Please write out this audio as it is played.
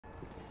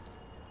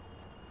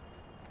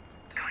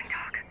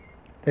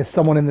There's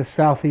someone in the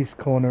southeast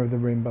corner of the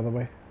room, by the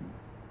way.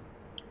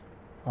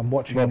 I'm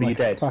watching him like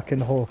a fucking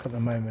hawk at the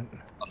moment.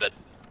 I'm dead.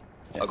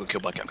 I got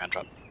killed by Capcan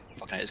Trap.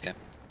 Fucking hate this game.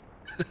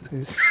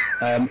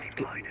 I'm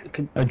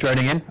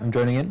droning in. I'm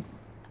droning in.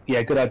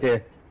 Yeah, good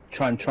idea.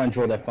 Try and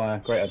draw their fire.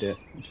 Great idea,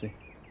 actually.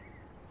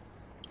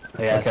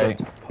 Yeah, okay.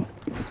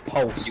 It's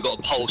pulse. You got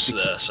a pulse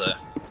there, so.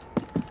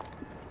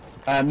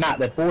 Matt,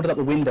 they've boarded up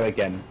the window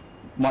again.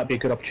 Might be a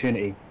good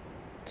opportunity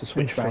to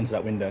switch round to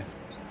that window.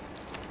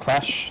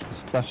 Clash.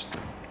 Clash.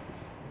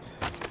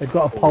 They've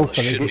got a pulse.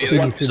 Is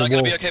that going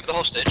to be okay for the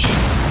hostage?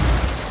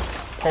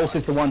 Pulse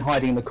is the one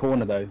hiding in the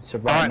corner, though. So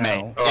right now.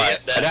 Mate. Alright.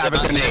 I don't have a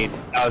grenade.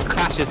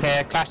 Clash is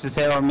here. Clash is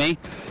here on me.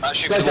 Matt,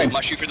 shoot through the wall.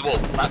 Matt, shoot through the wall.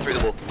 Matt, through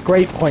the wall.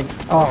 Great point.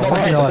 Oh,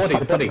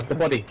 the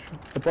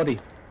body.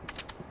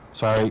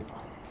 Sorry.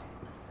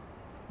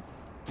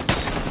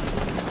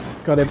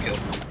 Got him.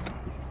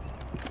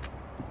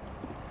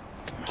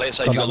 Play it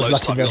safe, you got loads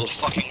of time. You got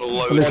fucking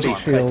loads of Ballistic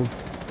time. shield.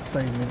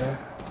 Save me there.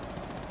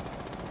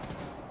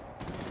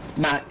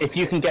 Matt, if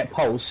you can get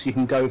pulse, you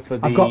can go for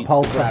the. I've got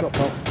pulse. grab. I've got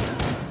pulse.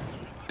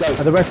 Go.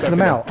 Are the rest of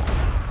them out?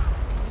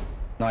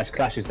 Nice,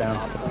 Clash is down.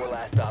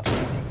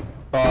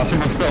 Oh,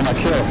 someone stole my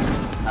kill.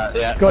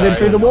 Yeah. Got him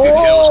through the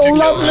wall.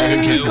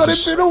 Lovely. Got him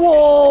through the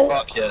wall.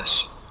 Fuck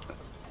yes.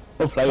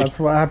 Well played. That's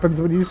what happens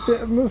when you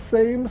sit in the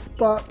same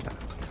spot.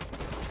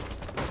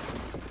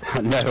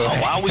 No. Oh,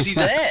 how was he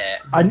there?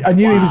 I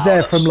knew he was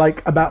there from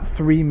like about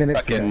 3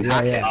 minutes ago.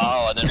 Fucking Yeah.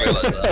 Oh, I didn't realise that.